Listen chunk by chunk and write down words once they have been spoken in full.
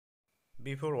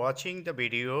Before watching the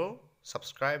video,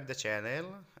 subscribe the channel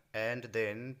and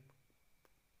then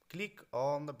click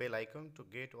on the bell icon to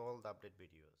get all the update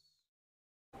videos.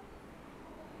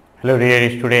 Hello dear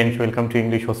students, welcome to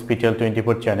English Hospital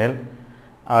 24 channel.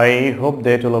 I hope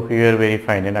that all of you are very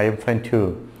fine and I am fine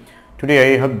too.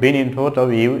 Today I have been in front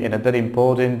of you another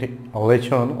important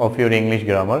lesson of your English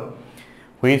grammar,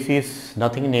 which is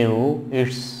nothing new.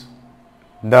 It's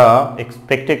the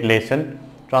expected lesson,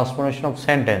 transformation of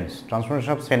sentence.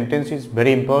 Transformation of sentence is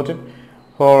very important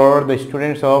for the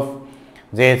students of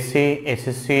JSC,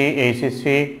 SSC,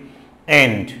 HSC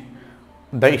and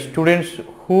the students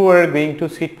who are going to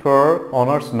sit for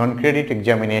honors non-credit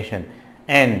examination,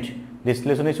 and this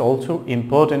lesson is also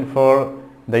important for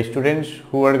the students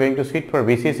who are going to sit for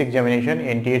BCS examination,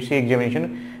 NTHC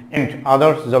examination and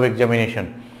other job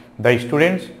examination, the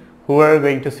students who are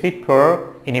going to sit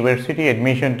for university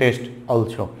admission test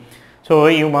also. So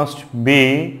you must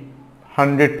be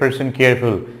 100%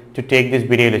 careful to take this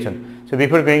video lesson. So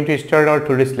before going to start our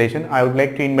today's lesson, I would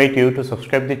like to invite you to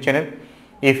subscribe the channel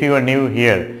if you are new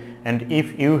here, and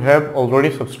if you have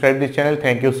already subscribed the channel,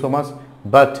 thank you so much,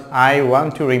 but I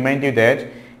want to remind you that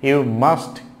you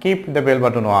must keep the bell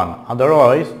button on,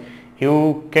 otherwise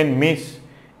you can miss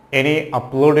any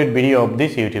uploaded video of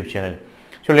this YouTube channel.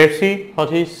 So let's see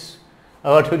what is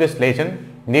our today's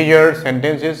lesson. These are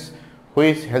sentences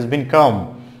which has been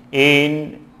come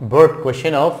in board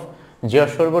question of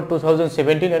Jashore Board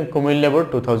 2017 and Kumilla Board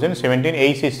 2017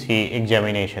 ACC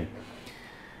examination.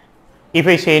 If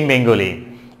I say in Bengali,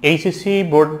 ACC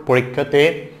board পরীক্ষাতে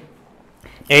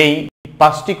এই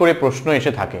 5টি করে প্রশ্ন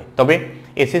এসে থাকে, তবে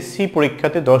SSC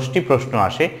পরীক্ষাতে 10টি প্রশ্ন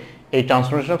আসে এই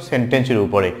ট্রান্সফরমেশন অফ সেন্টেন্সের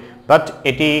উপরে। বাট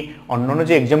এটি অন্যান্য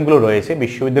যে এক্সামগুলো রয়েছে,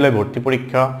 বিশ্ববিদ্যালয় ভর্তি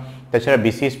পরীক্ষা, তাছাড়া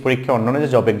বিসিএস পরীক্ষা, অন্যান্য যে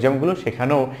জব এক্সামগুলো,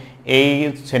 সেখানেও এই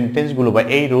সেন্টেন্সগুলো বা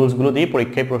এই রুলসগুলো দিয়ে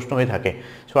পরীক্ষায় প্রশ্ন হয়ে থাকে।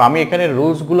 সো আমি এখানে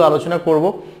রুলসগুলো আলোচনা করব,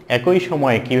 একই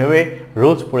সময়ে কিভাবে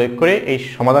রুলস প্রয়োগ করে এই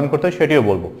সমাধান করতে হয় সেটিও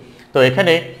বলবো। তো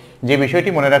এখানে যে বিষয়টি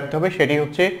মনে রাখতে হবে সেটি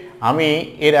হচ্ছে, আমি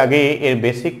এর আগে এর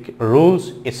বেসিক রুলস,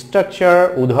 স্ট্রাকচার,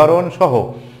 উদাহরণ সহ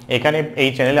এখানে এই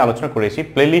চ্যানেলে আলোচনা করেছি।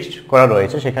 প্লেলিস্ট করা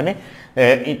রয়েছে, সেখানে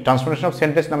ট্রান্সফরমেশন অফ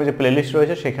সেন্টেন্স নামে যে প্লেলিস্ট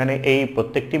রয়েছে সেখানে এই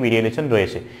প্রত্যেকটি ভিডিও লেসন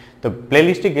রয়েছে। তো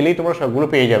প্লেলিস্টে গেলেই তোমরা সবগুলো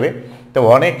পেয়ে যাবে। তো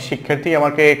অনেক শিক্ষার্থী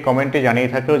আমাকে কমেন্টে জানিয়ে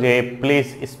থাকো যে please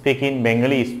speak in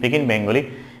Bengali, speak in Bengali.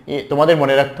 তোমাদের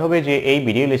মনে রাখতে হবে যে এই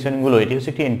ভিডিও লেসনগুলো এটি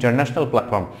হচ্ছে একটি ইন্টারন্যাশনাল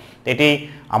প্ল্যাটফর্ম। এটি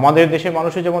আমাদের দেশের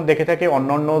মানুষও যেমন দেখে থাকে,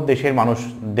 অন্যান্য দেশের মানুষ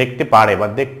দেখতে পারে বা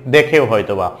দেখেও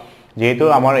হয়তো বা, যেহেতু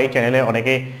আমার এই চ্যানেলে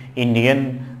অনেকে ইন্ডিয়ান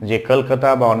যে কলকাতা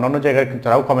বা অন্যান্য জায়গায়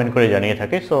তারাও কমেন্ট করে জানিয়ে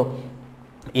থাকে। So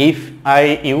if I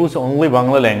use only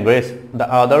Bangla language, the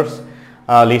others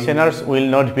listeners will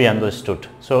not be understood.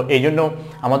 So এই জন্য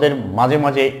আমাদের মাঝে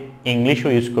মাঝে ইংলিশও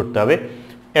ইউজ করতে হবে,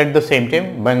 at the same time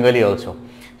Bengali also.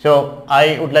 So I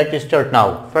would like to start now.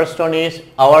 First one is,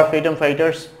 our freedom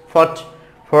fighters fought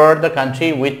for the country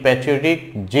with patriotic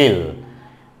zeal.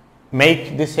 Make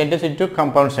this sentence into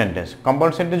compound sentence.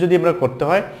 Compound sentence যদি আমরা করতে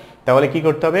হয় তাহলে কি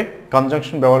করতে হবে?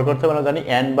 Conjunction ব্যবহার করতে হবে। আমরা জানি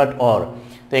and, but, or।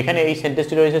 তো এখানে এই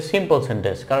সেন্টেন্সটি রয়েছে সিম্পল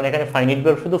সেন্টেন্স, কারণ এখানে ফাইনাইট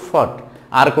ভার্ব শুধু ফট,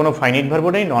 আর কোনো ফাইনাইট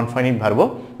ভার্বও নেই, নন ফাইনাইট ভার্বও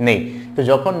নেই। তো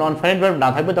যখন নন ফাইনাইট ভার্ব না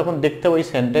থাকবে তখন দেখতে হবে ওই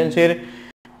সেন্টেন্সের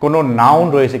কোনো নাউন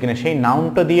রয়েছে কিনা, সেই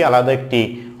নাউনটা দিয়ে আলাদা একটি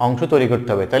অংশ তৈরি করতে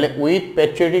হবে। তাহলে উইথ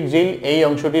প্যাট্রিয়টিক জিল এই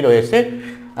অংশটি রয়েছে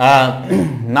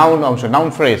নাউন অংশ, নাউন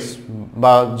ফ্রেজ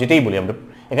বা যেটাই বলি আমরা,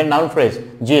 এখানে নাউন ফ্রেজ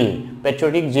জিল,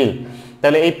 প্যাট্রিয়টিক জিল।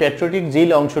 তাহলে এই প্যাট্রিয়টিক জিল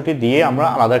অংশটি দিয়ে আমরা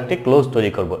আলাদা একটি ক্লোজ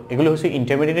তৈরি করব। এগুলো হচ্ছে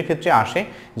ইন্টারমিডিয়েটের ক্ষেত্রে আসে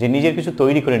যে নিজের কিছু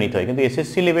তৈরি করে নিতে হয়, কিন্তু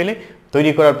এসএসসি লেভেলে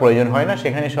তৈরি করার প্রয়োজন হয় না,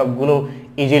 সেখানে সবগুলো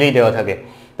ইজিলি দেওয়া থাকে।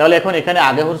 তাহলে এখন এখানে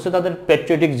আগে হচ্ছে তাদের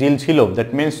প্যাট্রিয়টিক জিল ছিল, দ্যাট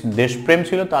মিনস দেশপ্রেম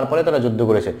ছিল, তারপরে তারা যুদ্ধ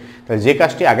করেছে। তাহলে যে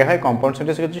কাজটি আগে হয় কম্পাউন্ড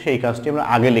সেন্টেন্সের ক্ষেত্রে সেই কাজটি আমরা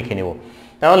আগে লিখে নেব।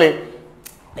 তাহলে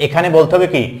এখানে বলতে হবে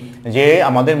কি, যে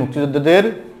আমাদের মুক্তিযোদ্ধাদের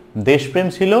দেশপ্রেম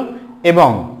ছিল এবং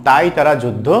তাই তারা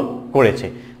যুদ্ধ করেছে।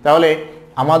 তাহলে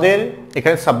আমাদের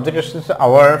এখানে সাবজেক্ট আসছে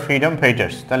আওয়ার ফ্রিডম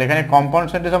ফাইটার্স। তাহলে এখানে কম্পাউন্ড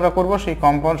সেন্টেন্স আমরা করব, সেই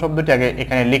কম্পাউন্ড শব্দটি আগে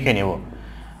এখানে লিখে নেব।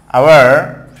 Our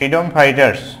freedom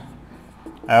fighters,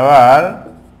 our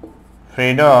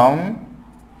freedom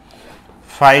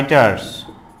fighters,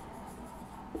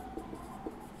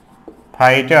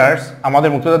 fighters আমাদের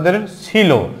মুক্তিযোদ্ধাদের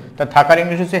ছিল। তা থাকার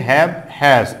ইংলিশ হচ্ছে হ্যাভ,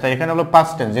 হ্যাজ। তাই এখানে হলো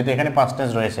পাস্ট টেন্স, যেহেতু এখানে পাস্ট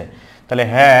টেন্স রয়েছে। তাহলে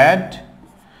হ্যাড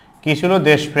কি ছিল?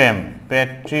 দেশপ্রেম,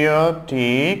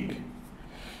 প্যাট্রিয়টিক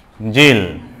জিল,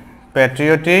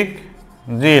 প্যাট্রিয়টিক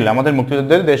জিল, আমাদের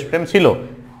মুক্তিযোদ্ধাদের দেশপ্রেম ছিল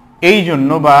এই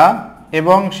জন্য বা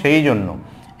এবং সেই জন্য।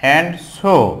 অ্যান্ড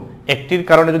সো, একটির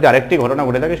কারণে যদি আরেকটি ঘটনা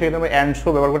ঘটে থাকে সেক্ষেত্রে আমরা অ্যান্ড সো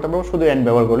ব্যবহার করতে পারবো, শুধু অ্যান্ড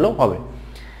ব্যবহার করলেও হবে।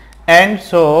 অ্যান্ড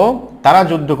সো তারা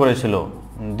যুদ্ধ করেছিল,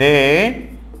 দে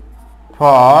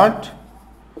ফট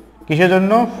কিসের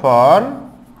জন্য? For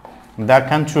the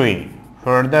country,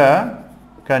 for the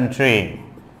country.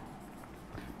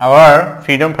 Our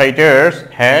freedom fighters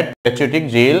had patriotic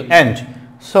zeal and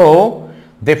so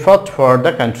they fought for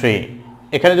the country.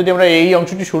 এখানে যদি আমরা এই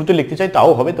অংশটি শুরুতে লিখতে চাই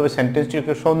তাও হবে, তবে সেন্টেন্সটির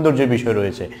একটা সৌন্দর্যের বিষয়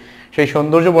রয়েছে। সেই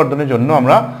সৌন্দর্য বর্ধনের জন্য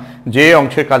আমরা যে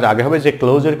অংশের কাজ আগে হবে, যে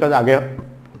ক্লোজের কাজ আগে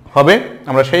হবে,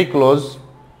 আমরা সেই ক্লোজ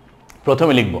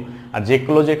প্রথমে লিখব, আর যে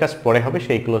ক্লোজের কাজ পরে হবে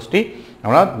সেই ক্লোজটি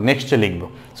আমরা নেক্সটে লিখব।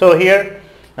 So here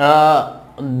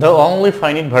the only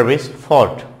finite verb is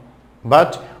fought,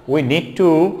 but we need to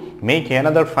make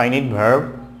another finite verb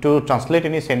to translate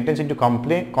any sentence into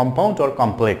compound or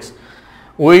complex.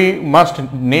 We must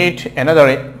need another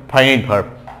finite verb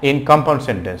in compound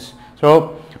sentence. So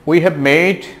we have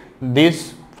made this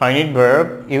finite verb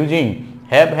using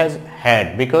have, has, had,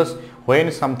 because when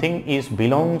something is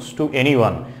belongs to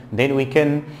anyone, then we can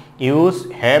use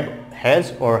have, has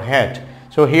or had.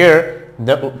 So here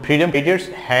the freedom fighters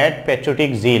had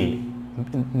patriotic zeal.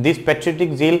 This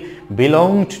patriotic zeal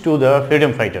belonged to the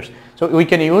freedom fighters. So we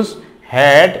can use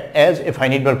had as a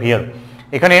finite verb here.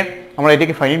 এখানে আমরা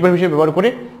এটাকে finite verb হিসেবে ব্যবহার করে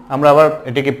আমরা আবার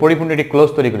এটাকে পরিপূর্ণ একটি ক্লোজ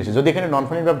তৈরি করেছি। যদি এখানে নন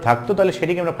ফাইনাইট ভার্ব থাকতো তাহলে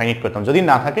সেটিকে আমরা ফাইনাইট করতাম, যদি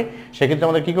না থাকে সেক্ষেত্রে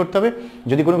আমাদের কী করতে হবে,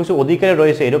 যদি কোনো কিছু অধিকারে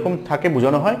রয়েছে এরকম থাকে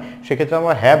বোঝানো হয়, সেক্ষেত্রে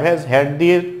আমরা হ্যাভ, হ্যাজ, হ্যাড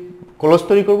দিয়ে ক্লোজ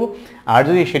তৈরি করব, আর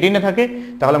যদি সেটি না থাকে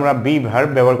তাহলে আমরা বি ভার্ব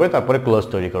ব্যবহার করে তারপরে ক্লোজ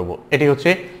তৈরি করব। এটি হচ্ছে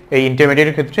এই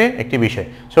ইন্টারমিডিয়েটের ক্ষেত্রে একটি বিষয়।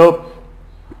 সো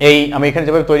এই আমি এখানে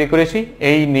যেভাবে তৈরি করেছি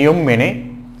এই নিয়ম মেনে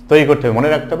তৈরি করতে হবে, মনে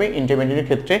রাখতে হবে ইন্টারমিডিয়েটের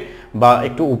ক্ষেত্রে বা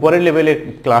একটু উপরের লেভেলের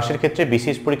ক্লাসের ক্ষেত্রে,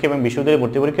 বিসিএস পরীক্ষা এবং বিশ্ববিদ্যালয়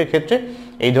ভর্তি পরীক্ষার ক্ষেত্রে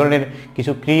এই ধরনের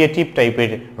কিছু ক্রিয়েটিভ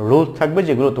টাইপের রুলস থাকবে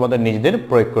যেগুলো তোমাদের নিজেদের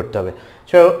প্রয়োগ করতে হবে।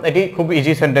 সো এটি খুব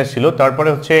ইজি সেন্টেন্স ছিল। তারপরে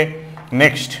হচ্ছে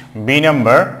নেক্সট বি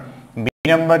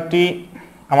নাম্বারটি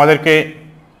আমাদেরকে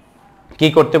কি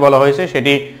করতে বলা হয়েছে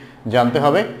সেটি জানতে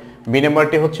হবে। বি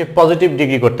নাম্বারটি হচ্ছে পজিটিভ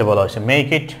ডিগ্রি করতে বলা হয়েছে, মেক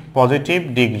ইট পজিটিভ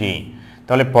ডিগ্রি।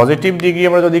 তাহলে পজিটিভ ডিগ্রি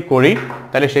আমরা যদি করি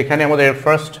তাহলে সেখানে আমাদের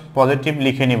ফার্স্ট পজিটিভ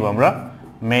লিখে নিব আমরা,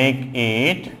 মেক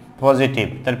ইট পজিটিভ।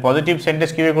 তাহলে পজিটিভ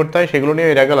সেন্টেন্স কীভাবে করতে হয় সেগুলো নিয়ে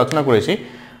এর আগে আলোচনা করেছি,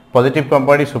 পজিটিভ,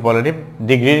 কম্পারেটিভ, সুপারলেটিভ,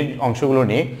 ডিগ্রির অংশগুলো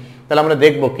নিয়ে। তাহলে আমরা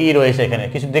দেখব কি রয়েছে এখানে,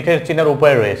 কিছু দেখে চেনার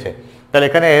উপায় রয়েছে। তাহলে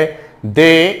এখানে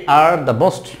দে are the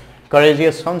most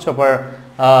courageous sons of our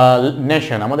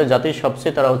nation, আমাদের জাতির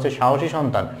সবচেয়ে তারা হচ্ছে সাহসী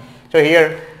সন্তান। So here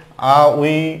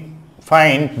we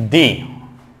find the,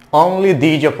 only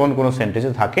the যখন কোনো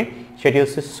সেন্টেন্সে থাকে সেটি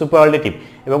হচ্ছে সুপারলেটিভ,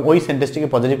 এবং ওই সেন্টেন্সটিকে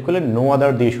পজিটিভ করলে নো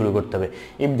আদার দিয়ে শুরু করতে হবে।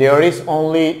 If there is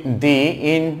only the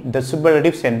in the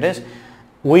superlative sentence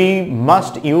we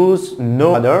must use no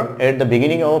other at the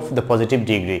beginning of the positive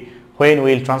degree when we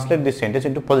will translate this sentence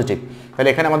into positive. তাহলে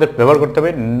এখানে আমাদের ব্যবহার করতে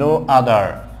হবে no other,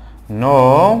 no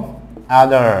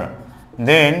other,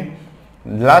 then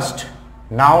last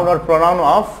noun or pronoun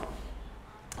of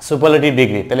superlative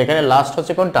degree. তাহলে এখানে last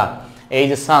হচ্ছে কোনটা, এই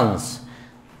যে sons,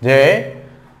 যে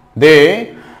they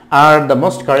are the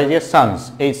most courageous sons,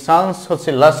 এই sons হচ্ছে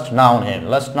last noun here,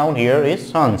 last noun here is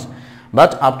sons,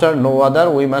 but after no other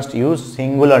we must use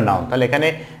singular noun. তাহলে এখানে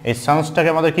এই sonsটাকে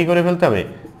আমাদের কি করে ফেলতে হবে,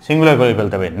 সিঙ্গুলার করে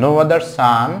ফেলতে হবে, no other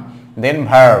son, then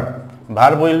verb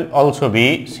will also be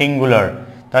singular.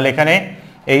 তাহলে এখানে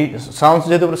এই সাউন্ডস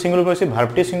যেহেতু আমরা সিঙ্গুলার করেছি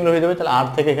ভার্বটি সিঙ্গুলার হয়ে যাবে, তাহলে আর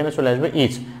থেকে এখানে চলে আসবে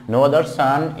is, no other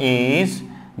sun is,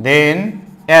 then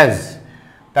as.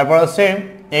 তারপর আছে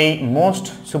এই মোস্ট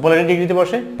সুপারলেটিভ ডিগ্রিতে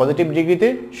বসে, পজিটিভ ডিগ্রিতে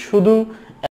শুধু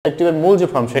অ্যাডজেক্টিভের মূল যে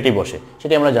ফর্ম সেটি বসে,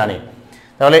 সেটি আমরা জানি।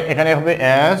 তাহলে এখানে হবে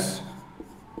as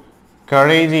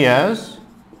courageous,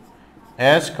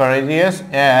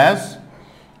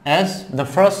 as the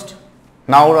first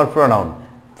noun or pronoun.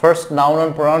 First noun or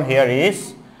pronoun here is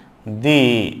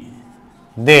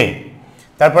they.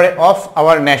 তারপরে of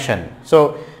our nation. So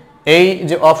এই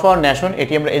যে of our nation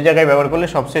এটি আমরা এই জায়গায় ব্যবহার করলে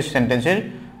সবচেয়ে সেন্টেন্সের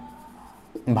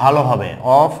ভালো হবে,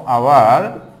 of our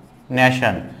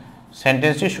nation,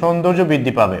 সেন্টেন্সটির সৌন্দর্য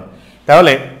বৃদ্ধি পাবে।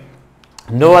 তাহলে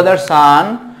no other son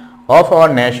of our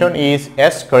nation is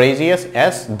as courageous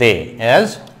as they.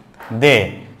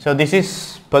 So this is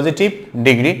positive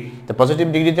degree. তো পজিটিভ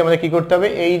ডিগ্রিতে আমাদের কী করতে হবে,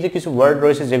 এই যে কিছু ওয়ার্ড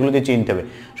রয়েছে যেগুলো দিয়ে চিনতে হবে,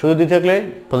 শুধু দিতে থাকলে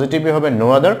পজিটিভে হবে নো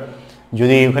আদার,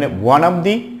 যদি ওখানে one of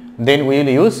the then we will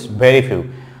use very few,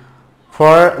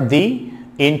 for the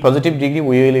in positive degree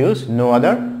we will use no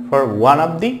other, for one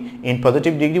of the in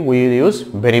positive degree we will use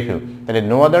very few. তাহলে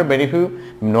no other, very few,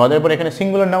 no other পরে এখানে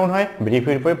singular noun হয়, very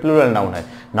pure পরে plural noun হয়,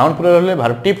 noun plural হলে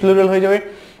ভার্বটি plural হয়ে যাবে,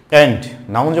 and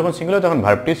noun যখন সিঙ্গুলার তখন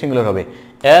ভার্বটি সিঙ্গুলার হবে।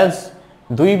 অ্যাজ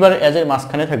দুইবার অ্যাজ এর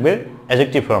মাঝখানে থাকবে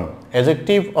adjective form,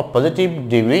 adjective of positive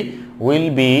degree will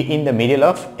be in the middle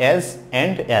of as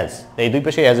and as, এই দুই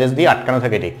পাশে অ্যাজ দিয়ে আটকানো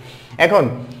থাকে এটি। এখন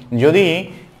যদি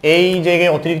এই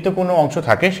জায়গায় অতিরিক্ত কোনো অংশ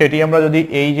থাকে সেটি আমরা যদি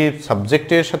এই যে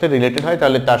সাবজেক্টের সাথে রিলেটেড হয়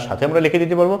তাহলে তার সাথে আমরা লিখে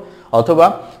দিতে পারবো, অথবা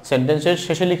সেন্টেন্সের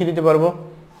শেষে লিখে দিতে পারবো,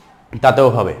 তাতেও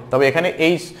হবে। তবে এখানে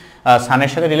এই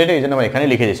সানের সাথে রিলেটেড, এই জন্য আমরা এখানে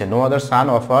লিখে দিয়েছি no other son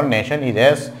of our nation is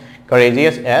as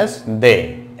courageous as they।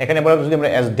 এখানে বলা যদি আমরা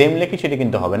অ্যাজ দেম লিখি সেটা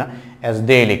কিন্তু হবে না, অ্যাজ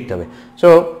দে লিখতে হবে। So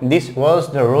this was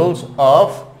the rules of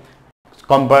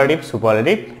comparative,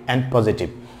 superlative and positive.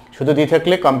 শুধু দিয়ে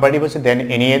থাকলে কম্পারেটিভ হচ্ছে দেন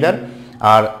এনি আদার,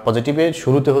 আর পজিটিভের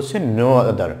শুরুতে হচ্ছে নো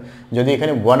আদার। যদি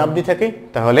এখানে ওয়ান অফ দি থাকে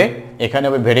তাহলে এখানে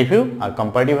হবে ভেরি ফিউ, আর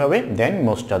কম্পারেটিভ হবে দেন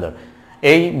মোস্ট আদার।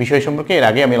 এই বিষয় সম্পর্কে এর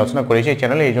আগে আমি আলোচনা করেছি এই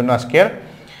চ্যানেলে, এই জন্য আজকে আর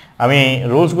আমি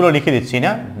রুলসগুলো লিখে দিচ্ছি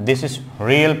না। This is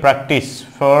real practice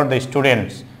for the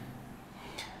students.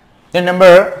 Then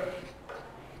number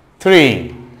 3,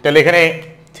 তাহলে এখানে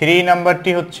 3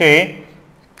 নাম্বারটি হচ্ছে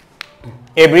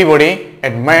everybody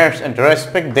admires and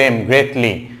respect them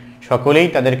greatly. সকলেই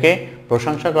তাদেরকে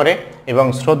প্রশংসা করে এবং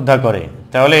শ্রদ্ধা করে।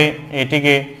 তাহলে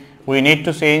এটিকে we need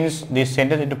to change this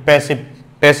sentence into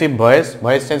passive voice.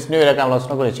 Voice change নিয়ে এর আগে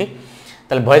আলোচনা করেছি।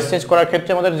 তাহলে ভয়েস চেঞ্জ করার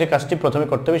ক্ষেত্রে আমাদের যে কাজটি প্রথমে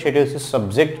করতে হবে সেটি হচ্ছে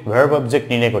সাবজেক্ট ভার্ব অবজেক্ট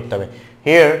নির্ণয় করতে হবে।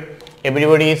 Here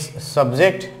everybody is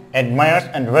subject, admires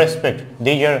and respect,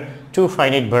 these are two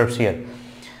finite verbs here.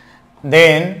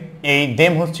 দেন এই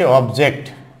দেম হচ্ছে object,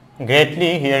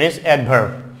 greatly here is adverb.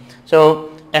 So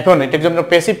এখন এটাকে যদি আমরা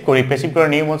প্যাসিভ করি, প্যাসিভ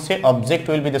করার নিয়ম হচ্ছে object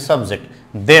will be the subject,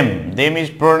 them is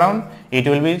pronoun, it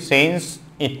will be change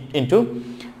it into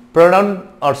pronoun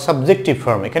or subjective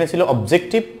form. এখানে ছিল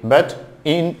objective, but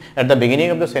at the beginning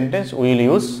of the sentence we will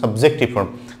use subjective form।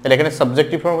 তাহলে এখানে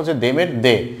subjective form হচ্ছে দেমের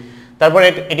দে। তারপরে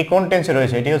এটি কোন টেন্সে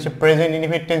রয়েছে? এটি হচ্ছে প্রেজেন্ট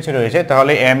ইনডিফিনিট টেন্সে রয়েছে।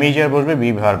 তাহলে এম ইজ আর বসবে বি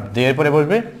ভার্ব, দে এর পরে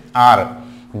বসবে আর,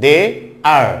 দে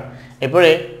আর। এরপরে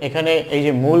এখানে এই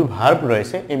যে মূল ভার্ব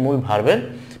রয়েছে, এই মূল ভার্বের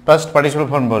পাস্ট পার্টিসিপল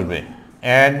ফর্ম বসবে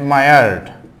অ্যাডমায়ার্ড,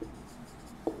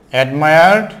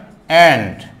 অ্যাডমায়ার্ড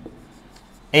অ্যান্ড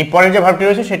এই পরের যে ভার্বটি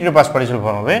রয়েছে সেটিরও পাস্ট পার্টিসিপল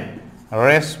ফর্ম হবে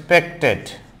রেসপেক্টেড,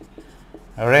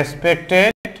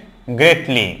 রেসপেক্টেড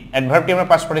গ্রেটলি। অ্যাডভার্বটি আমরা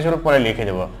পাস্ট পার্টিসিপল পরে লিখে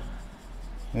দেব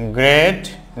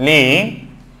greatly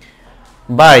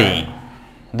by,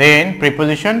 then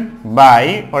preposition by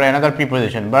or another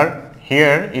preposition, but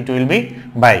here it will be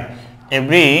by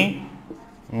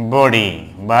everybody,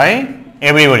 by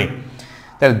everybody.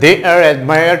 That they are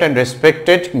admired and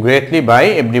respected greatly by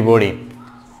everybody.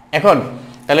 এখন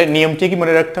তাহলে নিয়মটি কি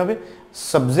মনে রাখতে হবে?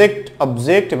 সাবজেক্ট,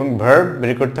 অবজেক্ট এবং ভার্ব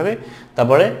বের করতে হবে।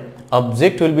 তারপরে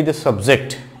object will be the subject,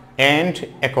 and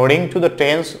according to the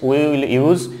tense we will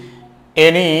use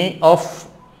any of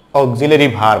auxiliary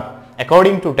verb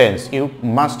according to tense, you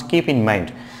must keep in mind।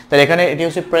 তাহলে এখানে এটি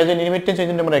হচ্ছে প্রেজেন্ট ইনডিফিনিট টেন্স, এই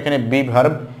জন্য আমরা এখানে বি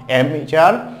ভার্ব এম ইজ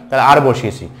আর, তাহলে আর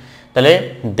বসিয়েছি। তাহলে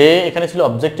দে এখানে ছিল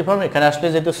অবজেক্টিভ ফর্ম, এখানে আসলে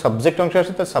যেহেতু সাবজেক্ট অংশ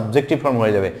আছে তার সাবজেক্টিভ ফর্ম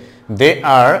হয়ে যাবে দে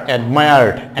আর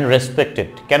অ্যাডমায়ার্ড অ্যান্ড রেসপেক্টেড।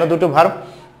 কেন দুটো ভার্ব?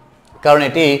 কারণ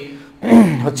এটি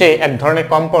হচ্ছে এক ধরনের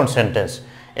compound sentence.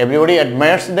 Everybody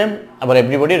admires them, আবার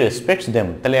এভরিবডি রেসপেক্টস দেম।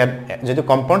 তাহলে যেহেতু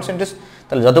কম্পাউন্ড সেন্টেন্স,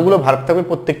 তাহলে যতগুলো ভার্ব থাকবে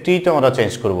প্রত্যেকটিই তো আমরা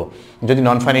চেঞ্জ করব যদি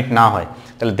নন ফাইনাইট না হয়।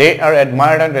 তাহলে দে আর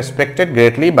admired and respected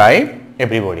greatly by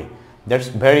everybody. That's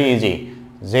very easy.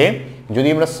 যে যদি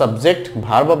আমরা সাবজেক্ট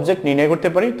ভার্ব অবজেক্ট নির্ণয় করতে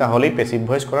পারি তাহলেই প্যাসিভ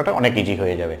ভয়েস করাটা অনেক ইজি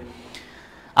হয়ে যাবে।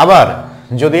 আবার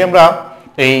যদি আমরা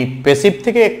এই প্যাসিভ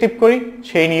থেকে অ্যাক্টিভ করি,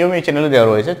 সেই নিয়ম এই চ্যানেলে দেওয়া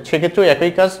রয়েছে, সেক্ষেত্রেও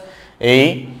একই কাজ। এই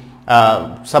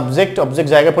সাবজেক্ট অবজেক্ট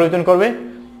জায়গা পরিবর্তন করবে,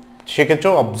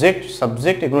 সেক্ষেত্রেও অবজেক্ট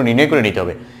সাবজেক্ট এগুলো নির্ণয় করে নিতে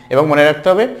হবে। এবং মনে রাখতে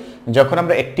হবে যখন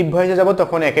আমরা অ্যাক্টিভ ভয়েসে যাব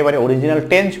তখন একেবারে অরিজিনাল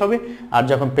টেন্স হবে, আর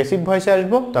যখন প্যাসিভ ভয়েসে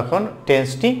আসবো তখন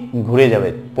টেন্সটি ঘুরে যাবে,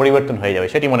 পরিবর্তন হয়ে যাবে,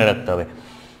 সেটি মনে রাখতে হবে।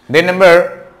 দেন নাম্বার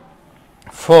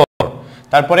 4,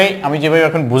 তারপরে আমি যেভাবে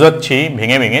এখন বুঝাচ্ছি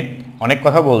ভেঙে ভেঙে অনেক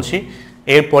কথা বলছি,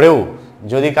 এরপরেও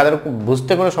যদি কাদের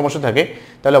বুঝতে কোনো সমস্যা থাকে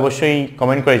তাহলে অবশ্যই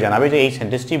কমেন্ট করে জানাবে যে এই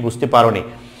সেন্টেন্সটি বুঝতে পারোনি।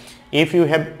 If you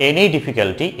have any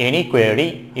difficulty, any query,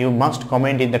 you must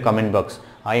comment in the comment box.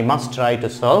 I must try to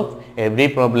solve every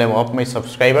problem of my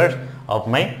subscribers, of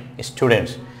my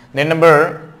students. Then number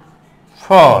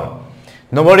 4,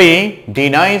 nobody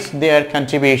denies their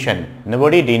contribution.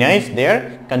 Nobody denies their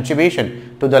contribution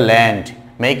to the land.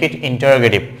 Make it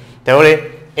interrogative. তাহলে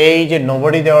এই যে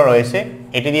nobody দেওয়া রয়েছে,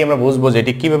 এটি দিয়ে আমরা বুঝবো যে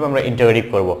এটি কিভাবে আমরা interrogative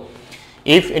করব।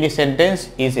 If any sentence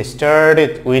is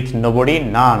started with nobody,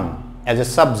 none as a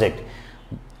subject,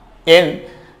 and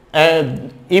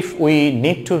if we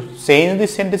need to change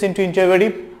this sentence into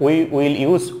interrogative, we will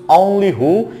use only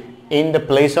who in the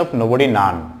place of nobody,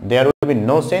 none. There will be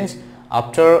no sense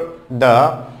after the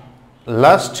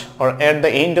last or at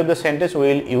the end of the sentence we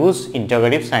will use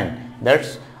interrogative sign. That's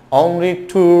only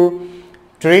two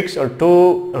tricks or two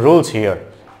rules here.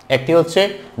 একটি হচ্ছে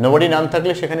nobody none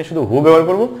থাকলে সেখানে শুধু who ব্যবহার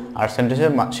করব, আর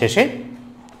সেন্টেন্সের শেষে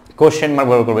question mark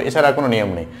ব্যবহার করবো, এছাড়া কোনো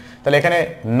নিয়ম নেই। তাহলে এখানে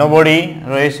nobody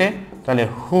রয়েছে, তাহলে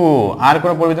who আর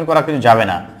কোনো পরিবর্তন করা কিছু যাবে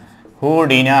না। who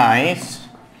denies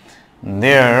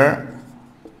their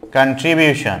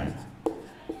contribution,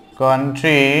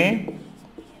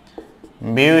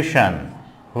 contribution,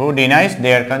 who denies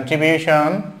their contribution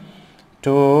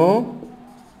to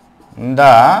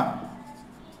the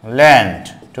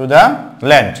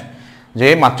land, যে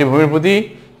মাতৃভূমির প্রতি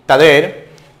তাদের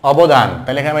অবদান,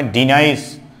 তাহলে এখানে আমি ডিনাইস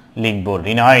লিখব,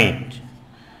 ডিনাইড।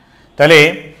 তাহলে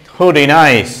who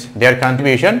denies their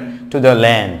contribution to the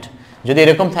land, যদি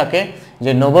এরকম থাকে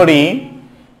যে nobody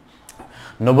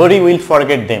will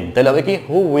forget them, তাহলে হবে কি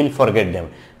who will forget them,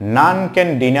 none can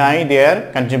deny their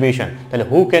contribution, তাহলে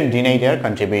who can deny their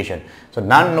contribution, so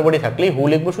none nobody থাকলে who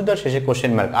লিখবো শুধু, আর শেষে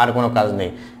কোশ্চেন মার্ক, আর কোনো কাজ নেই,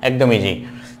 একদম ইজি।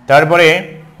 তারপরে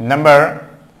নাম্বার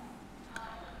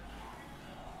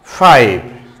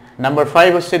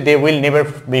 5 হচ্ছে they will never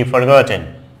be forgotten,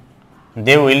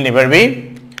 they will never be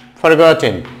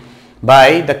forgotten by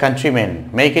the countrymen,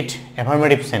 make it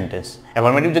affirmative sentence।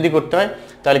 affirmative যদি করতে হয়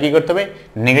তাহলে কি করতে হবে,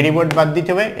 নেগেটিভ ওয়ার্ড বাদ দিতে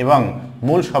হবে এবং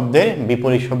মূল শব্দের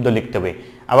বিপরীত শব্দ লিখতে হবে।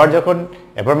 আবার যখন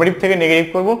affirmative থেকে নেগেটিভ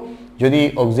করব, যদি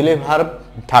অক্সিলারি ভার্ব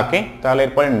থাকে তাহলে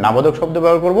এরপরে নাবোধক শব্দ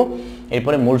ব্যবহার করব,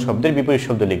 এরপরে মূল শব্দের বিপরীত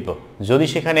শব্দ লিখব। যদি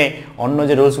সেখানে অন্য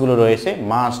যে রুলসগুলো রয়েছে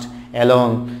মাস্ট,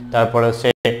 অ্যালোন, তারপরে হচ্ছে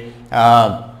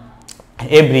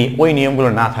এভরি, ওই নিয়মগুলো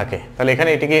না থাকে, তাহলে এখানে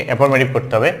এটিকে অ্যাফার্মেটিভ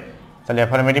করতে হবে। তাহলে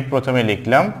অ্যাফার্মেটিভ প্রথমে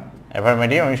লিখলাম,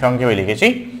 অ্যাফার্মেটিভ আমি সংক্ষেপে লিখেছি।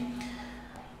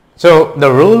 So the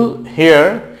rule here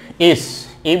is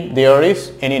if there is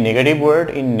any negative word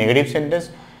in negative sentence,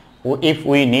 if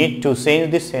we need to change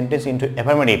this sentence into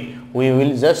affirmative, we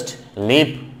will just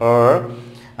leave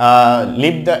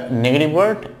the negative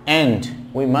word and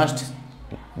we must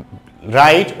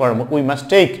write or we must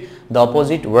take the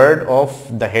opposite word of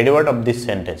the head word of this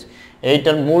sentence।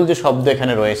 এইটার মূল যে শব্দ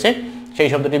এখানে রয়েছে সেই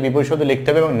শব্দটি বিপরীত শব্দ লিখতে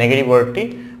হবে এবং নেগেটিভ ওয়ার্ডটি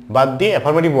বাদ দিয়ে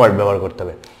অ্যাফার্মেটিভ ওয়ার্ড ব্যবহার করতে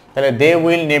হবে। তাহলে they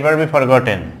will never be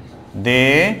forgotten, they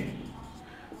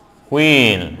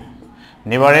will,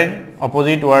 নেভারের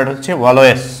opposite word হচ্ছে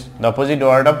always, the opposite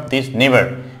word of this never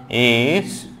is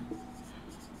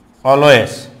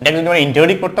always. এটা যদি আমরা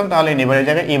ইন্টারোগেটিভ করতাম তাহলে নেভারের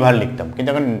জায়গায় ইভার লিখতাম, কিন্তু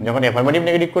যখন অ্যাফার্মেটিভ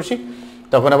নেগেটিভ করছি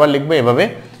তখন আবার লিখবো এভাবে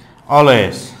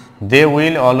always. They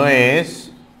will always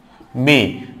be,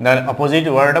 the opposite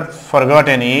word of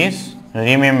forgotten is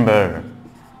remember,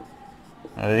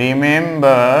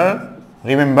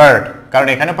 remembered, কারণ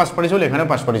এখানে পাস্ট পার্টিসিপল এখানেও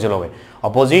পাস্ট পার্টিসিপল হবে।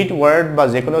 অপোজিট ওয়ার্ড বা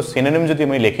যে কোনো সিনোনিম যদি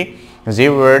আমি লিখি, যে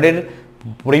ওয়ার্ডের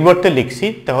পরিবর্তে লিখছি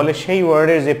তাহলে সেই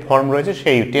ওয়ার্ডের যে ফর্ম রয়েছে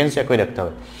সেই টেন্স একই রাখতে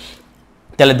হবে।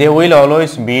 তাহলে they will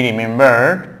always be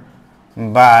remembered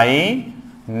by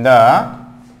the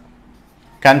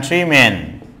countrymen,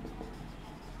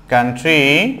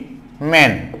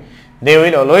 they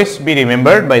will always be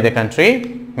remembered by the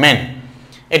countrymen।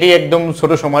 এটি একদম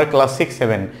ছোট সময়ের ক্লাস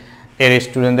 6-7 এর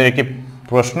স্টুডেন্টদের একটি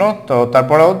প্রশ্ন, তো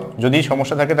তারপরেও যদি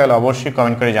সমস্যা থাকে তাহলে অবশ্যই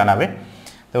কমেন্ট করে জানাবে।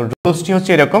 তো রুলসটি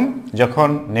হচ্ছে এরকম, যখন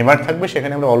নেভার থাকবে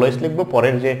সেখানে আমরা অলওয়েজ লিখব,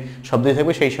 পরের যে শব্দ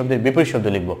থাকবে সেই শব্দের বিপরীত শব্দ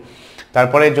লিখব।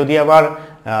 তারপরে যদি আবার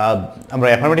আমরা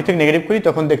অ্যাফার্মেটিভ থেকে নেগেটিভ করি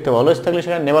তখন দেখতে হবে অলওয়েজ থাকলে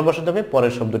সেখানে নেভার বসাতে হবে,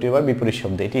 পরের শব্দটি আবার বিপরীত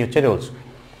শব্দ, এটি হচ্ছে রুলস।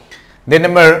 দেন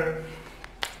নাম্বার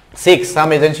 6 সাম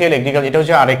এসেনশিয়াল এগ্রিকালচার, এটা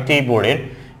হচ্ছে আরেকটি বোর্ডের,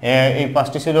 এই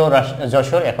পাঁচটি ছিল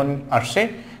যশোর, এখন আসছে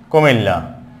Comilla.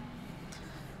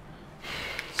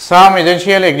 Some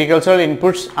essential agricultural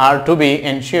inputs are to be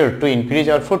ensured to increase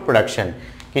our food production,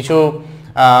 কিছু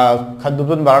খাদ্য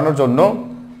উৎপাদন বাড়ানোর জন্য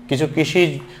কিছু কৃষি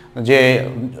যে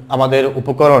আমাদের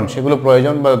উপকরণ সেগুলো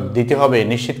প্রয়োজন বা দিতে হবে,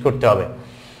 নিশ্চিত করতে হবে।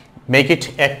 মেক ইট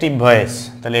অ্যাক্টিভ ভয়েস,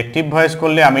 তাহলে অ্যাক্টিভ ভয়েস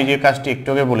করলে আমি যে কাজটি একটু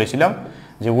আগে বলেছিলাম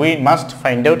যে we must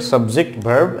find out subject,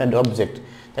 verb and object,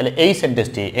 তাহলে এই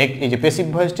সেন্টেন্সটি এই যে প্যাসিভ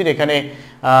ভয়েসটির এখানে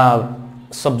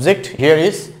subject here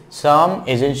is some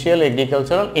essential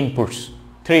agricultural inputs,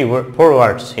 4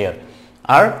 words here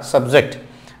are subject,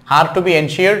 are to be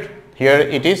ensured, here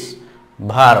it is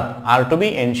verb, are to be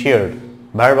ensured,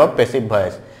 verb of passive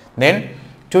voice। then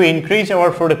to increase our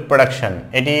food production,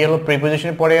 এটি হলো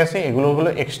প্রিপোজিশনের পরে আছে, এগুলো হলো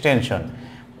extension,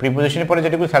 প্রিপোজিশনের পরে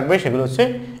যেটুকু থাকবে সেগুলো হচ্ছে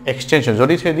এক্সটেনশন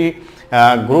যদি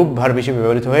গ্রুপ ভার্ব হিসেবে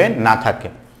ব্যবহৃত হয়ে না থাকে।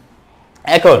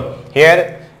 এখন হিয়ার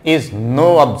ইজ নো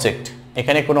অবজেক্ট,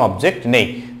 এখানে কোনো অবজেক্ট নেই,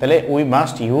 তাহলে we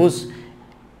must use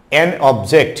an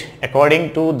object according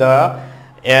to the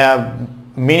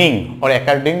meaning or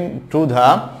according to the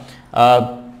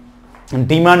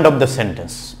demand of the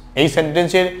sentence। এই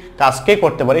সেন্টেন্সের কাজকে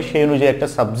করতে পারে সেই অনুযায়ী একটা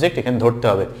সাবজেক্ট এখানে ধরতে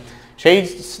হবে, সেই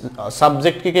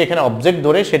সাবজেক্টকে এখানে অবজেক্ট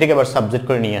ধরে সেটাকে আবার সাবজেক্ট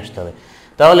করে নিয়ে আসতে হবে।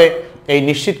 তাহলে এই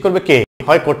নিশ্চিত করবে কে,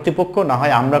 হয় কর্তৃপক্ষ, না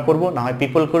হয় আমরা করব, না হয়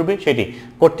পিপল করবে। সেটি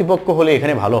কর্তৃপক্ষ হলে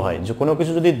এখানে ভালো হয়, যে কোনো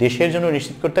কিছু যদি দেশের জন্য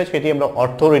নিশ্চিত করতে হয় সেটি আমরা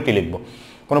অথরিটি লিখব,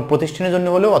 কোনো প্রতিষ্ঠানের জন্য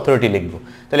হলেও অথরিটি লিখব।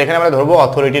 তাহলে এখানে আমরা ধরবো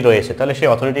অথরিটি রয়েছে, তাহলে সেই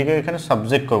অথরিটিকে এখানে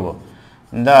সাবজেক্ট করব,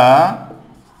 দ্য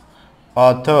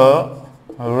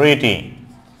অথরিটি,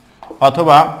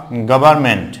 অথবা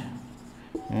গভর্নমেন্ট,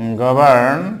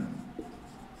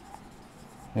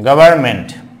 গভর্নমেন্ট।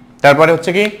 তারপরে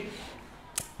হচ্ছে কি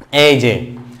এই যে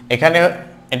এখানে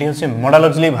এটি হচ্ছে মডাল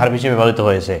অক্সিলারি ভার্ব হিসেবে ব্যবহৃত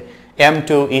হয়েছে। am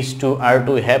to, is to, are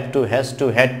to, have to, has to,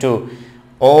 had to,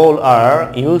 all are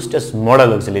used as modal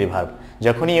auxiliary verb।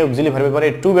 যখনই এই অক্সিলারি ভার্বের পরে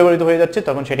টু ব্যবহৃত হয়ে যাচ্ছে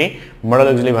তখন সেটি মডাল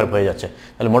অক্সিলারি ভার্ব হয়ে যাচ্ছে।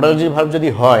 তাহলে মডাল অক্সিলারি ভার্ব যদি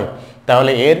হয়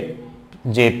তাহলে এর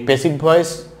যে প্যাসিভ ভয়েস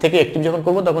থেকে অ্যাক্টিভ যখন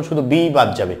করব তখন শুধু বি বাদ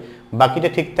যাবে, বাকিটা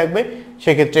ঠিক থাকবে।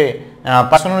 সেক্ষেত্রে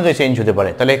পার্সন অনুযায়ী চেঞ্জ হতে পারে।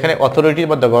 তাহলে এখানে অথরিটি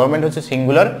বা দ্য গভর্নমেন্ট হচ্ছে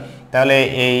সিঙ্গুলার, তাহলে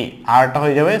এই আরটা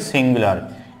হয়ে যাবে সিঙ্গুলার।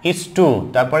 ইজ টু,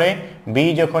 তারপরে বি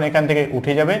যখন এখান থেকে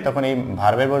উঠে যাবে তখন এই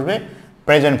ভার্বে বসবে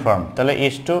প্রেজেন্ট ফর্ম। তাহলে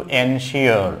is to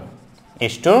ensure,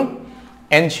 is to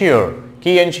ensure.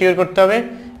 কি এনশিওর করতে হবে?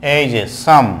 এই যে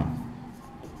সাম,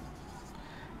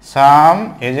 সাম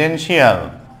এজেন্সিয়াল,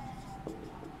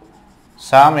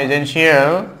 some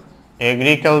essential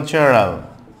agricultural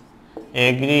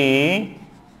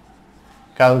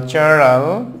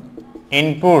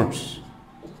inputs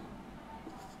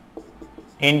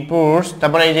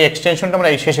তারপরে এই যে এক্সটেনশনটা আমরা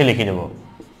এই শেষে লিখে দেব,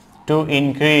 to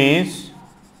increase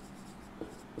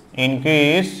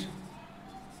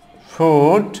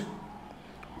food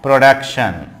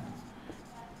production।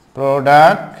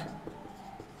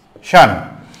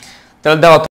 তাহলে the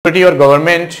authority or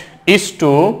government is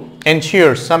to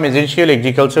ensure some essential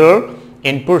agricultural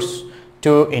inputs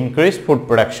to increase food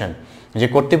production। যে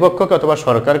কর্তৃপক্ষকে অথবা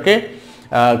সরকারকে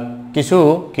কিছু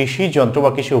কৃষি যন্ত্র বা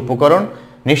কৃষি উপকরণ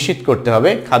নিশ্চিত করতে হবে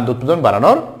খাদ্য উৎপাদন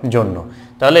বাড়ানোর জন্য।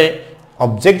 তাহলে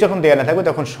অবজেক্ট যখন দেয়া না থাকবে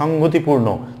তখন সংগতিপূর্ণ,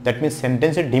 দ্যাট মিনস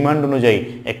সেন্টেন্সের ডিমান্ড অনুযায়ী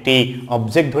একটি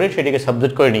অবজেক্ট ধরে সেটিকে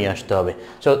সাবজেক্ট করে নিয়ে আসতে হবে।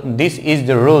 So this is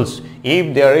the rules. If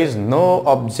there is no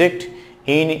object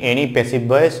in any passive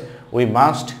voice, we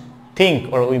must think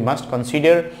or we must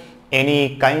consider any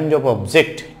kind of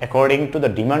object according to the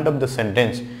demand of the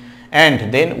sentence, and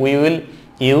then we will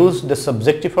use the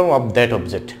subjective form of that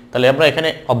object। তাহলে আমরা এখানে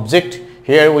object,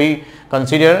 here we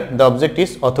consider the object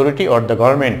is authority or the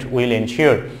government will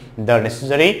ensure the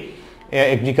necessary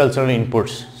agricultural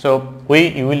inputs, so we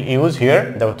will use here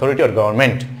the authority or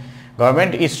government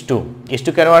is to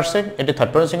কেন আসছে? এটা third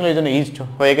person singular, এই জন্য is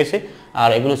হয়ে গেছে। আর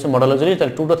এগুলো হচ্ছে modal auxiliary,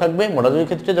 তাহলে টুটো থাকবে। মডাল অক্সিলারির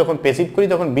ক্ষেত্রে যখন প্যাসিভ করি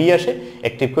তখন বি আসে,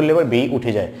 অ্যাক্টিভ করলে এবার বি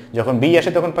উঠে যায়। যখন বি আসে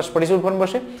তখন পাস্ট পার্টিসিপল ফর্ম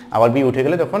বসে, আবার বি উঠে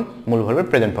গেলে তখন মূল ভার্বের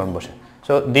প্রেজেন্ট ফর্ম বসে।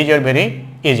 So these are very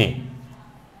easy.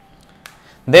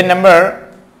 Then number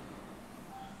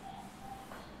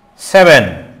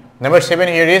 7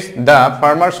 here is the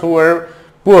farmers who were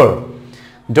poor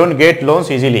don't get loans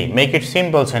easily, make it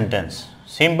simple sentence।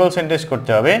 Simple sentence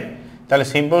করতে হবে। তাহলে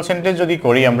সিম্পল সেন্টেন্স যদি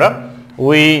করি আমরা,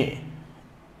 we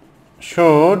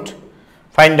should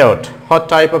find out what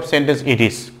type of sentence it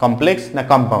is, complex na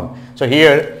compound। So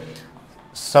here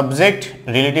subject,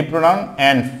 relative pronoun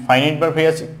and finite verb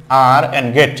here are and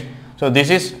get, so this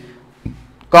is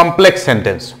complex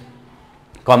sentence।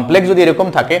 Complex যদি এরকম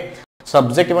থাকে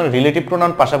subject এবং relative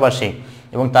pronoun পাশাপাশি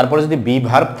এবং তারপরে যদি be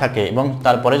verb থাকে এবং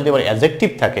তারপরে যদি আবার অ্যাডজেক্টিভ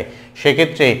থাকে,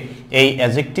 সেক্ষেত্রে এই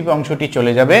অ্যাডজেক্টিভ অংশটি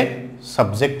চলে যাবে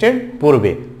সাবজেক্টের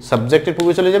পূর্বে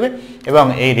চলে যাবে এবং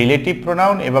এই রিলেটিভ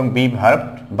প্রোনাউন এবং বি ভার্ব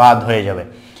বাদ হয়ে যাবে।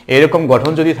 এরকম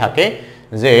গঠন যদি থাকে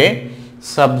যে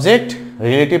subject,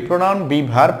 relative pronoun, be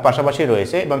verb পাশাপাশি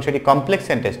রয়েছে এবং সেটি কমপ্লেক্স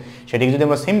সেন্টেন্স, সেটিকে যদি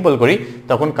আমরা সিম্পল করি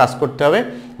তখন কাজ করতে হবে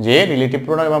যে রিলেটিভ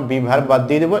প্রোনাউন এবং বি ভার্ব বাদ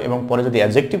দিয়ে দেবো এবং পরে যদি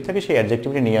অ্যাডজেক্টিভ থাকে সেই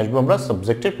অ্যাডজেক্টিভটি নিয়ে আসবো আমরা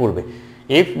সাবজেক্টের পূর্বে।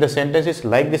 If the sentence is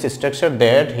like this structure,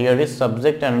 that here is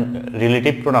subject and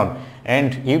relative pronoun, and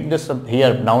if the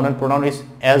here noun and pronoun is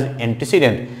as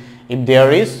antecedent, if there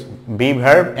is be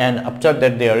verb and after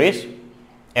that there is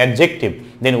adjective,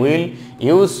 then we will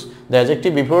use the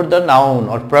adjective before the noun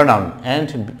or pronoun, and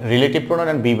relative pronoun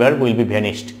and be verb will be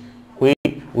vanished, we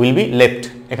will be left।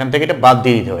 এখান থেকে এটা বাদ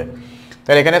দিয়ে দিতে হবে।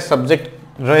 তাহলে এখানে subject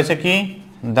রয়েছে কি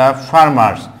the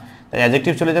farmers, তাই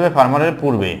adjective চলে যাবে ফার্মারের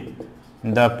পূর্বে।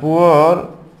 The poor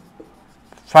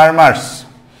farmers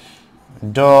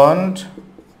don't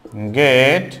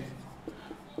get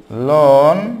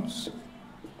loans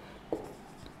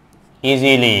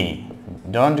easily,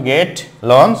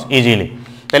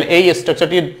 তাহলে এই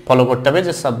স্ট্রাকচারটি ফলো করতে হবে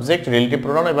যে সাবজেক্ট, রিলেটিভ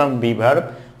প্রোনাউন এবং বি ভার্ব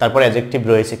তারপর অ্যাডজেক্টিভ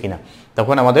রয়েছে কিনা।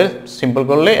 তখন আমাদের সিম্পল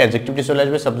করলে অ্যাডজেক্টিভটি চলে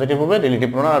আসবে সাবজেক্টিভ হবে, relative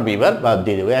pronoun R be verb বাদ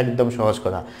দিয়ে দেবে, একদম সহজ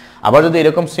কথা। আবার যদি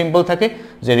এরকম সিম্পল থাকে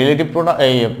যে রিলেটিভ প্রোনাউন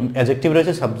এই অ্যাডজেক্টিভ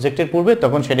রয়েছে সাবজেক্টের পূর্বে,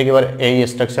 তখন সেটাকে এবার এই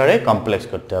স্ট্রাকচারে কমপ্লেক্স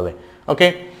করতে হবে। ওকে,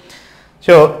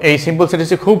 সো এই সিম্পল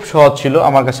সেন্টেন্সটি খুব সহজ ছিল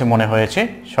আমার কাছে মনে হয়েছে,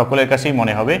 সকলের কাছেই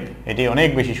মনে হবে এটি অনেক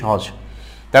বেশি সহজ।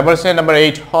 তারপর হচ্ছে number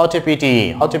 8, hot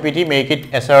a pity make it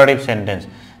assertive sentence.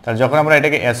 তাহলে যখন আমরা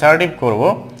এটাকে অ্যাসার্টিভ করব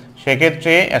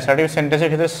সেক্ষেত্রে অ্যাসার্টিভ সেন্টেন্সের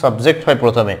ক্ষেত্রে সাবজেক্ট হয়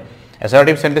প্রথমে।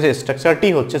 অ্যাসার্টিভ সেন্টেন্সের স্ট্রাকচারটি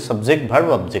হচ্ছে সাবজেক্ট ভার্ব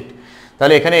অবজেক্ট।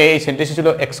 তাহলে এখানে এই সেন্টেন্সটি ছিল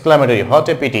exclamatory, what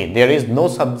a pity, there is no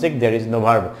subject, there is no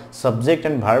verb, subject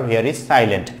and verb here is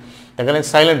silent, এখানে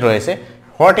সাইলেন্ট রয়েছে।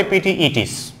 What a pity it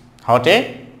is, what a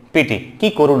pity, কি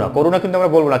করুণা, করুণা কিন্তু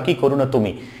আমরা বলবো না কি করুণা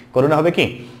তুমি, করুণা হবে কি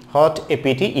what a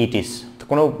pity it is.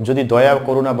 কোনো যদি দয়া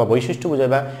করুণা বা বৈশিষ্ট্য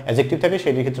বোঝায় বা অ্যাডজেক্টিভ থাকে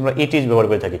সেটির ক্ষেত্রে আমরা ইট ইজ ব্যবহার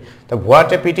করে থাকি। তো what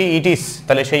a pity it is,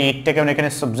 তাহলে সেই ইটটাকে আমরা এখানে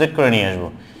সাবজেক্ট করে নিয়ে আসবো।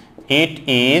 It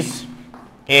is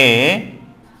a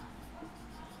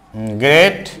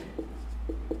great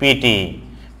PT,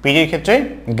 পিটির ক্ষেত্রে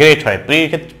গ্রেট হয়,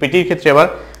 পিটির ক্ষেত্রে আবার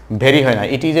ভেরি হয় না,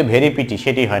 it is a very PT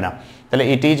সেটি হয় না। তাহলে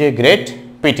it is a great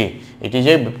PT, it is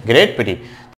a great PT.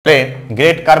 তাহলে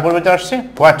গ্রেট কার পরিবর্তে আসছে,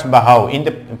 হোয়াট বা how.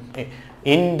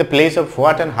 In the place of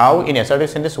what and how in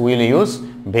assertive sentence we will use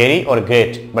very or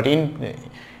great, but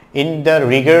in the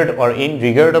regard or in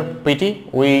regard of pity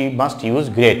we must use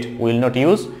great, we will not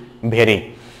use very.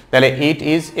 তাহলে it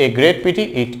is a great pity,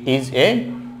 it is a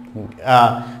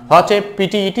what a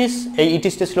pity it is, এই it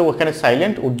is টা ছিল ওখানে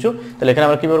silent উজ্জ, তাহলে এখানে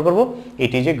আমরা কি ব্যবহার করব,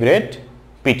 it is a great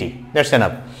pity, that's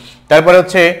enough। তারপরে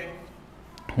হচ্ছে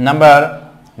নাম্বার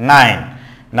 9,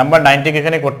 নাম্বার 9 টিকে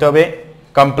এখানে করতে হবে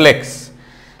কমপ্লেক্স।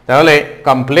 তাহলে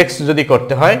কমপ্লেক্স যদি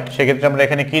করতে হয় সেক্ষেত্রে আমরা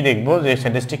এখানে কি দেখব যে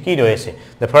সেন্টেন্সটি কি রয়েছে,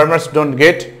 the farmers don't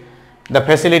get the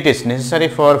facilities necessary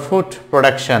for food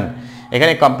production.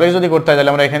 এখানে কমপ্লেক্স যদি করতে হয়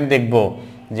তাহলে আমরা এখানে দেখব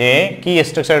যে কি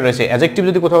স্ট্রাকচার রয়েছে, অ্যাডজেক্টিভ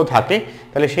যদি কোথাও থাকে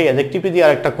তাহলে সেই অ্যাডজেক্টিভ দিয়ে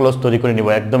আরেকটা ক্লোজ তৈরি করে নিব,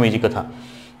 একদম ইজি কথা।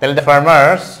 তাহলে the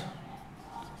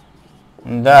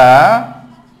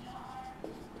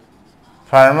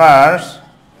farmers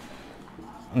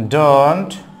don't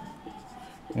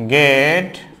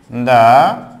get the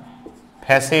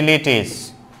facilities,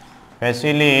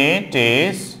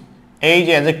 এই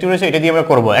যে অ্যাডজেক্টিভ রয়েছে এটা দিয়ে আমরা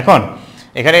করব। এখন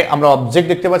এখানে আমরা অবজেক্ট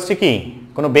দেখতে পাচ্ছি কি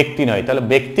কোনো ব্যক্তি নয়, তাহলে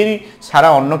ব্যক্তির ছাড়া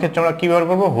অন্য ক্ষেত্রে আমরা কি ব্যবহার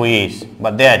করব, হুইচ বা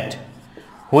দ্যাট।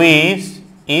 হুইচ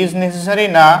ইজ নেসেসারি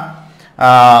না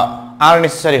আর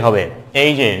নেসেসারি হবে, এই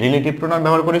যে রিলেটিভ প্রোনাউন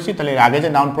ব্যবহার করেছি তাহলে আগে যে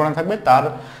নাউন প্রোনাউন থাকবে তার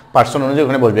পার্সন অনুযায়ী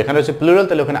ওখানে বসবে, এখানে হচ্ছে প্লুরাল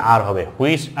তাহলে ওখানে আর হবে।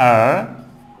 Which are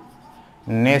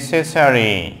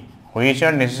necessary, which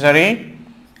are necessary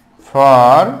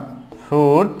for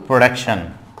food production,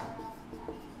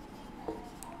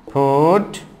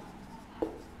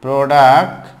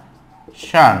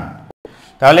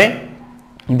 তাহলে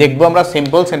দেখবো আমরা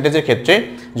সিম্পল সেন্টেন্সের ক্ষেত্রে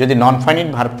যদি নন ফাইনাইট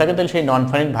ভার্ব থাকে তাহলে সেই নন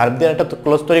ফাইনাইট ভার্ব দিয়ে একটা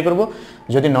ক্লোজ তৈরি করব,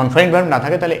 যদি নন ফাইনাইট ভার্ব না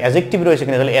থাকে তাহলে অ্যাডজেক্টিভ রয়েছে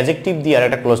কিনা তাহলে অ্যাডজেক্টিভ দিয়ে আর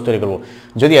একটা ক্লোজ তৈরি করব,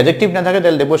 যদি অ্যাডজেক্টিভ না থাকে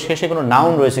তাহলে দেখবো শেষে কোনো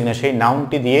নাউন রয়েছে কিনা সেই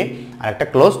নাউনটি দিয়ে আর একটা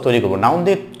ক্লোজ তৈরি করব। নাউন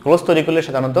দিয়ে ক্লোজ তৈরি করলে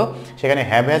সাধারণত সেখানে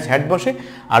হ্যাভ হ্যাজ হ্যাড বসে,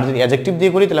 আর যদি অ্যাডজেক্টিভ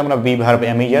দিয়ে করি তাহলে আমরা be verb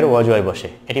এমইজি R was Y বসে,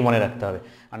 এটি মনে রাখতে হবে।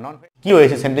 আর নন কি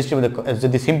হয়েছে সেন্টেন্সটির মধ্যে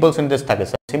যদি সিম্পল সেন্টেন্স থাকে,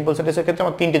 সিম্পল সেন্টেন্সের ক্ষেত্রে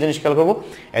আমরা তিনটে জিনিস খেয়াল করবো,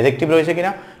 অ্যাডজেক্টিভ রয়েছে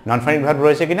কিনা, নন ফাইনাইট ভার্ব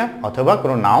রয়েছে কিনা, অথবা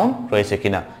কোনো নাউন রয়েছে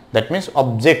কিনা, দ্যাট মিনস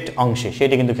অবজেক্ট অংশে,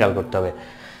 সেটি কিন্তু খেয়াল করতে হবে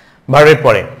ভার্বের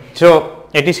পরে। সো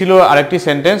এটি ছিল আরেকটি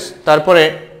সেন্টেন্স। তারপরে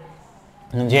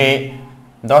যে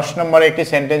 10 নম্বরে একটি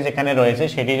সেন্টেন্স এখানে রয়েছে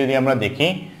সেটি যদি আমরা দেখি,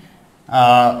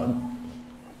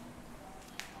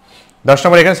 10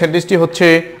 নম্বর এখানে সেন্টেন্সটি হচ্ছে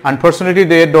unfortunately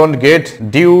they don't get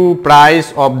due price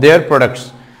of their products.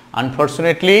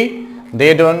 Unfortunately they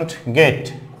don't get,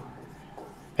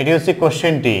 এটি হচ্ছে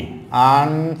কোশ্চেনটি,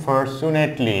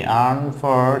 unfortunately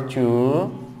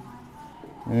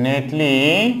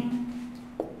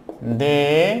they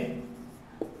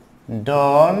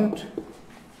don't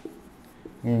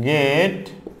get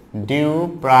due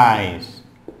price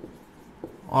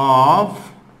of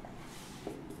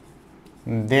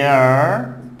their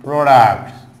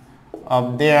products,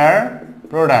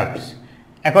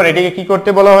 এখন এটিকে কি করতে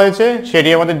বলা হয়েছে সেটি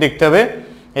আমাদের দেখতে হবে।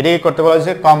 এটিকে করতে বলা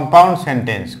হয়েছে compound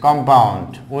sentence, compound,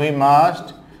 we must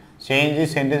change this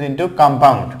sentence into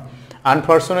compound.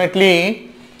 Unfortunately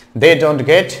they don't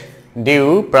get due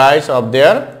price of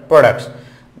their products,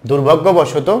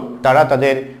 দুর্ভাগ্যবশত তারা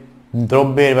তাদের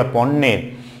দ্রব্যের বা পণ্যের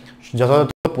যথাযথ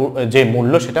যে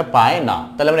মূল্য সেটা পায় না।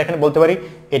 তাহলে আমরা এখানে বলতে পারি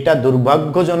এটা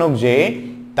দুর্ভাগ্যজনক যে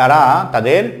তারা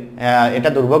তাদের, এটা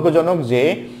দুর্ভাগ্যজনক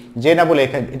যে না বলে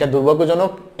এটা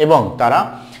দুর্ভাগ্যজনক এবং তারা,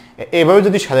 এভাবে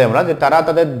যদি সাজাই আমরা যে তারা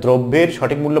তাদের দ্রব্যের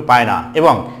সঠিক মূল্য পায় না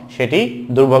এবং সেটি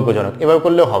দুর্ভাগ্যজনক, এভাবে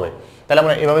করলেও হবে। তাহলে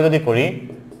আমরা এভাবে যদি করি,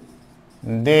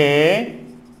 they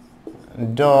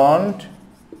don't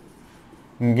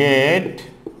get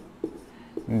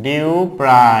due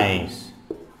price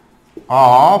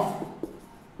of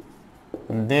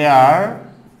their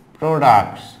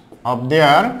products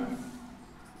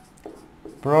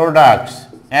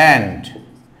and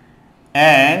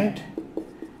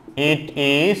it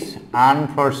is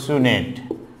unfortunate।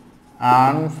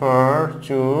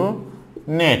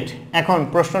 এখন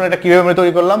প্রশ্নটা এটা কিভাবে আমরা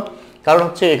তৈরি করলাম, কারণ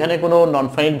হচ্ছে এখানে কোনো নন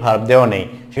ফাইনাইট ভার্ব দেওয়া নেই।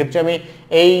 সেক্ষেত্রে আমি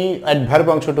এই অ্যাডভার্ব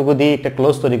অংশটুকু দিয়ে একটা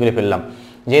ক্লোজ তৈরি করে ফেললাম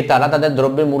যে তারা তাদের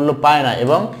দ্রব্যের মূল্য পায় না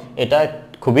এবং এটা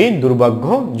খুবই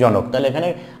দুর্ভাগ্যজনক। তাহলে এখানে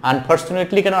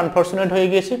আনফর্চুনেটলি কেন আনফর্চুনেট হয়ে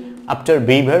গিয়েছে? After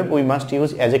be verb we must use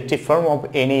adjective form of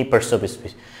any parts of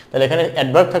speech. তাহলে এখানে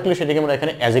অ্যাডভার্ব থাকলে সেটাকে আমরা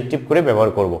এখানে অ্যাডজেক্টিভ করে ব্যবহার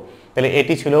করব। তাহলে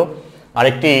এটি ছিল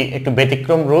আরেকটি একটু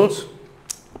ব্যতিক্রম রুলস।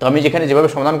 তো আমি যেখানে যেভাবে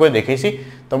সমাধান করে দেখিয়েছি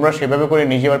তোমরা সেভাবে করে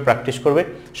নিজে আবার প্র্যাকটিস করবে,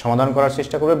 সমাধান করার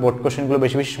চেষ্টা করবে, বোর্ড কোশ্চেনগুলো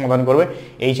বেশি বেশি সমাধান করবে।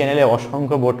 এই চ্যানেলে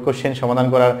অসংখ্য বোর্ড কোশ্চেন সমাধান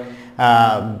করার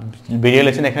ভিডিও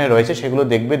লেসন এখানে রয়েছে, সেগুলো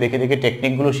দেখবে, দেখে দেখে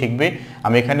টেকনিকগুলো শিখবে।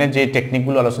 আমি এখানে যে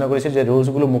টেকনিকগুলো আলোচনা করেছি, যে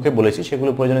রুলসগুলো মুখে বলেছি,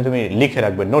 সেগুলো প্রয়োজনে তুমি লিখে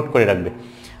রাখবে, নোট করে রাখবে।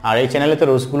 আর এই চ্যানেলে তো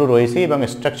রুলসগুলো রয়েছেই এবং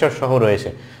স্ট্রাকচার সহ রয়েছে।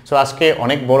 সো আজকে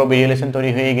অনেক বড় ভিডিও লেসন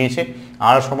তৈরি হয়ে গিয়েছে,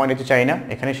 আর সময় নিতে চাই না,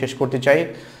 এখানে শেষ করতে চাই।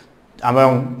 এবং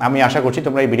আমি আশা করছি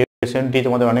তোমরা এই ভিডিও লেসনটি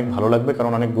তোমাদের অনেক ভালো লাগবে,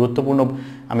 কারণ অনেক গুরুত্বপূর্ণ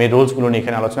আমি রুলসগুলো নিয়ে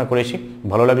এখানে আলোচনা করেছি।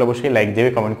 ভালো লাগলে অবশ্যই লাইক দেবে,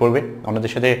 কমেন্ট করবে,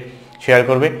 অন্যদের সাথে শেয়ার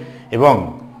করবে এবং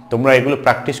তোমরা এগুলো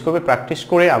প্র্যাকটিস করবে। প্র্যাকটিস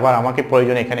করে আবার আমাকে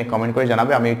প্রয়োজনে এখানে কমেন্ট করে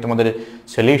জানাবে, আমি তোমাদের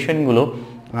সলিউশনগুলো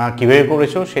কীভাবে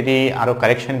করেছো সেটি আরও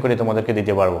কারেকশন করে তোমাদেরকে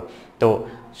দিতে পারবো। তো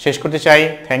শেষ করতে চাই,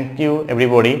 thank you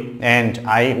everybody and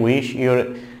I wish your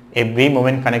every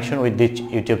moment connection with this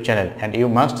YouTube channel, and you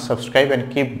must subscribe and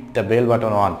keep the bell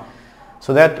button on so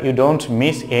that you don't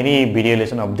miss any video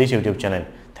lesson of this YouTube channel.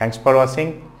 Thanks for watching.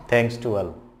 Thanks to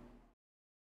all.